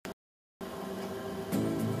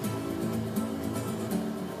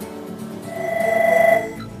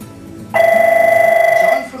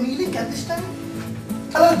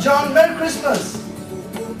Christmas.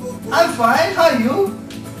 I'm fine. How are you?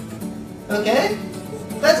 Okay.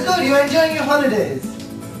 That's good. You're enjoying your holidays.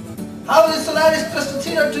 How is Solaris Cluster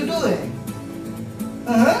 3.2 doing?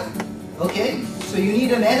 Okay. So you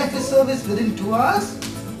need an NFS service within 2 hours?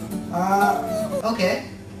 Okay.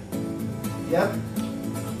 Yep.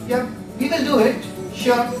 We will do it.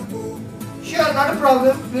 Sure, not a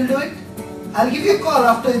problem. We'll do it. I'll give you a call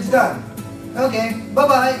after it's done. Okay.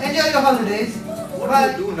 Bye-bye. Enjoy your holidays. What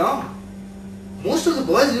do you do now? Most of the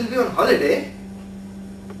boys will be on holiday.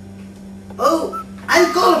 Oh,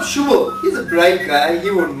 I'll call up Shubho. He's a bright guy. He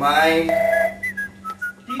won't mind. At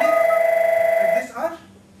this hour?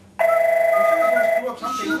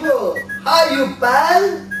 Shubho, how are you, pal?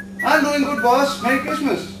 I'm doing good, boss. Merry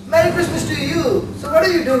Christmas. Merry Christmas to you. So what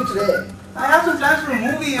are you doing today? I have some plans for a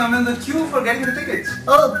movie. I'm in the queue for getting the tickets.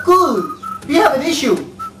 Oh, cool. We have an issue.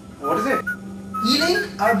 What is it?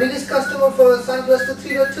 E-Link, our biggest customer for Sun Cluster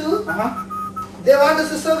 3.2, they want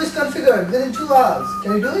us a service configured within 2 hours.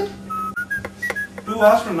 Can you do it? 2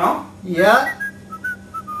 hours from now? Yeah.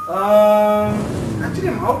 Actually,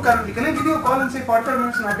 I'm out currently. Can I give you a call in say 45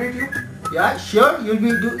 minutes and update you? Yeah, sure. You'll be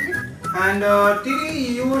doing it. And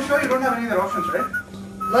TD, you sure you don't have any other options, right?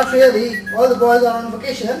 Not really. All the boys are on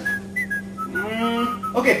vacation.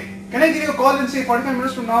 Okay. Can I give you a call in say 45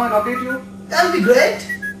 minutes from now and update you? That'll be great.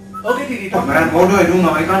 Okay, TD. Oh man, what do I do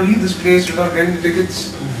now? I can't leave this place without getting the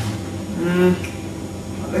tickets.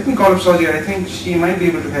 Let me call up Soji. I think she might be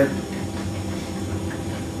able to help.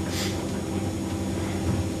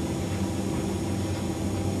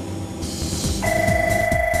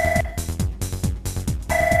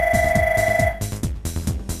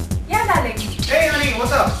 Yeah, darling. Hey honey,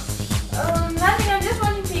 what's up? Nothing. I'm just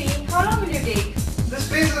watching TV. How long will you take? This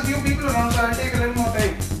place has a few people around, so I'll take a little more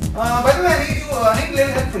time. By the way, I need a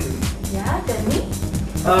little help from you. Yeah, tell me.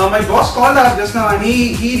 My boss called up just now and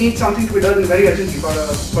he needs something to be done very urgently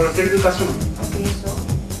for a critical customer. Okay, so?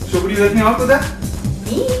 So could you help me out with that?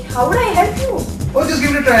 Me? How would I help you? Oh, just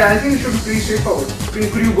give it a try. I think it should be pretty straightforward.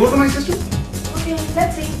 Could you go to my system? Okay,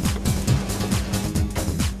 let's see.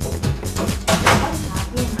 What's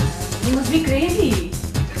happening, man? You must be crazy.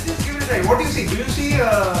 Just give it a try. What do you see? Do you see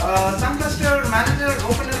Sun Cluster Manager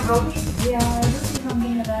open in a browser? Yeah, I do see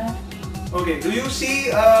something like that. Okay. Do you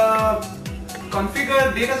see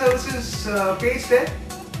configure data services page there?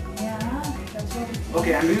 Yeah, that's what it is.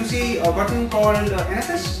 Okay. And do you see a button called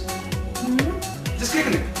NFS? Just click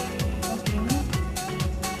on it. Okay.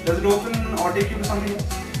 Does it open or take you to something else?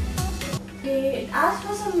 Okay, it asks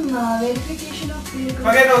for some verification of the...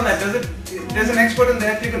 Forget all that. There's an expert in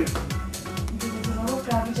there. Click on it. There's a lot of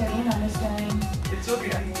crap which I don't understand. It's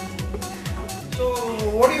okay. So,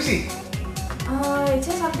 what do you see? It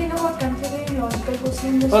says something about configuring logical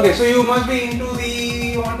hosting. Okay, so you must be into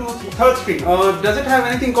the third screen. Does it have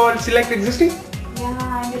anything called select existing?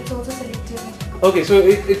 Yeah, and it's also selected. Okay, so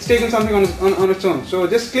it's taken something on its own. So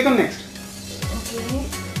just click on next.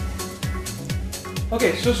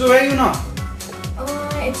 Okay. Okay, so where are you now?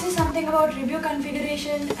 It says something about review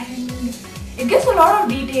configuration and it gives a lot of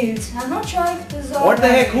details. I'm not sure if this is all What the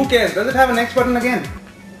heck? right. Who cares? Does it have a next button again?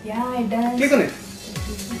 Yeah, it does. Click on it.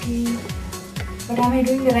 Okay. But am I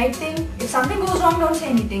doing the right thing? If something goes wrong, don't say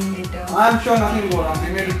anything later. I'm sure nothing will go wrong.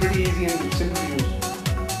 They made it pretty easy and simple to use.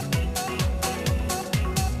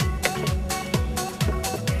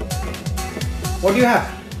 What do you have?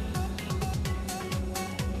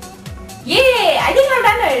 Yay! I think I've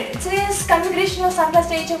done it. It says configuration of Sun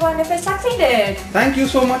Cluster HF1 if I succeeded. Thank you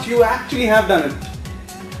so much. You actually have done it.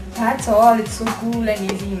 That's all. It's so cool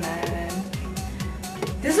and easy, man.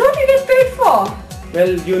 This is what you get paid for.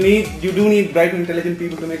 Well, you do need bright and intelligent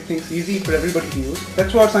people to make things easy for everybody to use.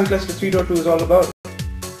 That's what Sun Cluster 3.2 is all about.